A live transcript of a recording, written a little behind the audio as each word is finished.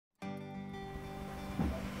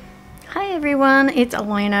Hi everyone, it's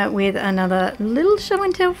Alona with another little show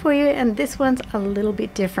and tell for you, and this one's a little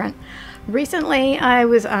bit different. Recently I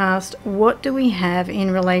was asked, what do we have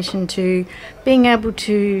in relation to being able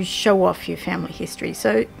to show off your family history?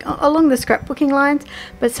 So along the scrapbooking lines,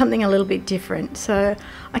 but something a little bit different. So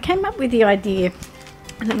I came up with the idea,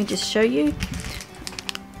 let me just show you,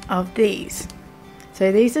 of these.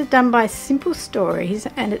 So these are done by Simple Stories,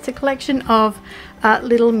 and it's a collection of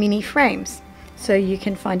little mini frames. So you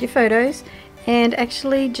can find your photos and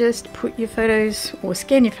actually just put your photos, or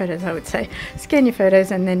scan your photos, I would say. Scan your photos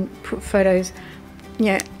and then put photos,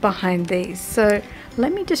 behind these. So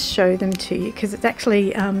let me just show them to you, because it's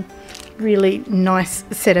actually really nice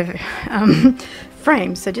set of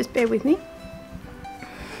frames. So just bear with me.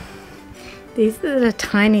 These are the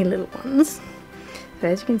tiny little ones. So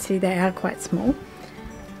as you can see, they are quite small.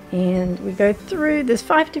 And we go through, there's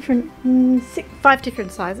five different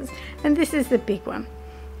sizes, and this is the big one.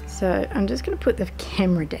 So I'm just going to put the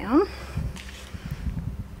camera down.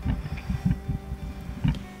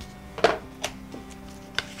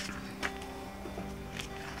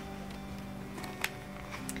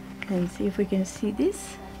 And see if we can see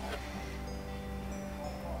this.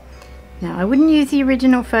 Now I wouldn't use the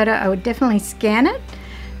original photo, I would definitely scan it.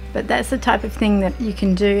 But that's the type of thing that you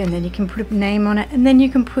can do, and then you can put a name on it, and then you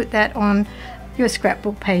can put that on your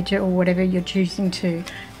scrapbook page or whatever you're choosing to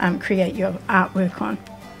create your artwork on.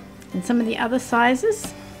 And some of the other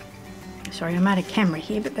sizes, sorry I'm out of camera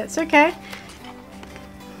here, but that's okay.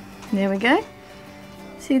 There we go.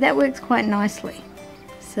 See, that works quite nicely.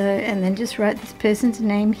 So, and then just write this person's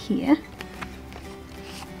name here.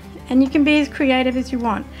 And you can be as creative as you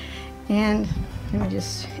want. And let me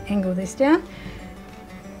just angle this down.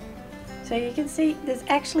 So you can see there's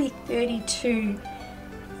actually 32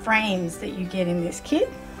 frames that you get in this kit.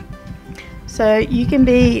 So you can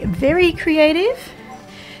be very creative.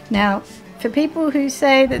 Now, for people who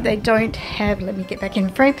say that they don't have, let me get back in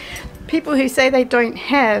frame, people who say they don't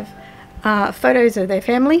have photos of their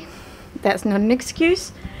family, that's not an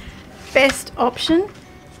excuse. Best option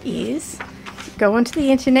is go onto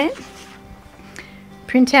the internet,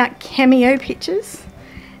 print out cameo pictures,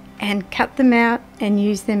 and cut them out and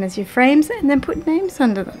use them as your frames, and then put names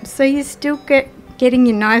under them. So you still getting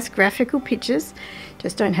your nice graphical pictures,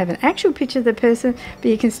 just don't have an actual picture of the person,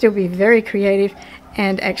 but you can still be very creative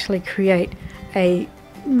and actually create a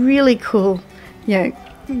really cool,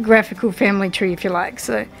 graphical family tree if you like.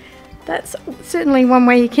 So that's certainly one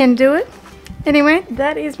way you can do it. Anyway,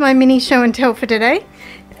 that is my mini show and tell for today,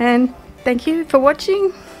 and thank you for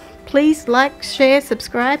watching. Please like, share,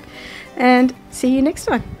 subscribe, and see you next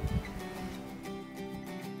time.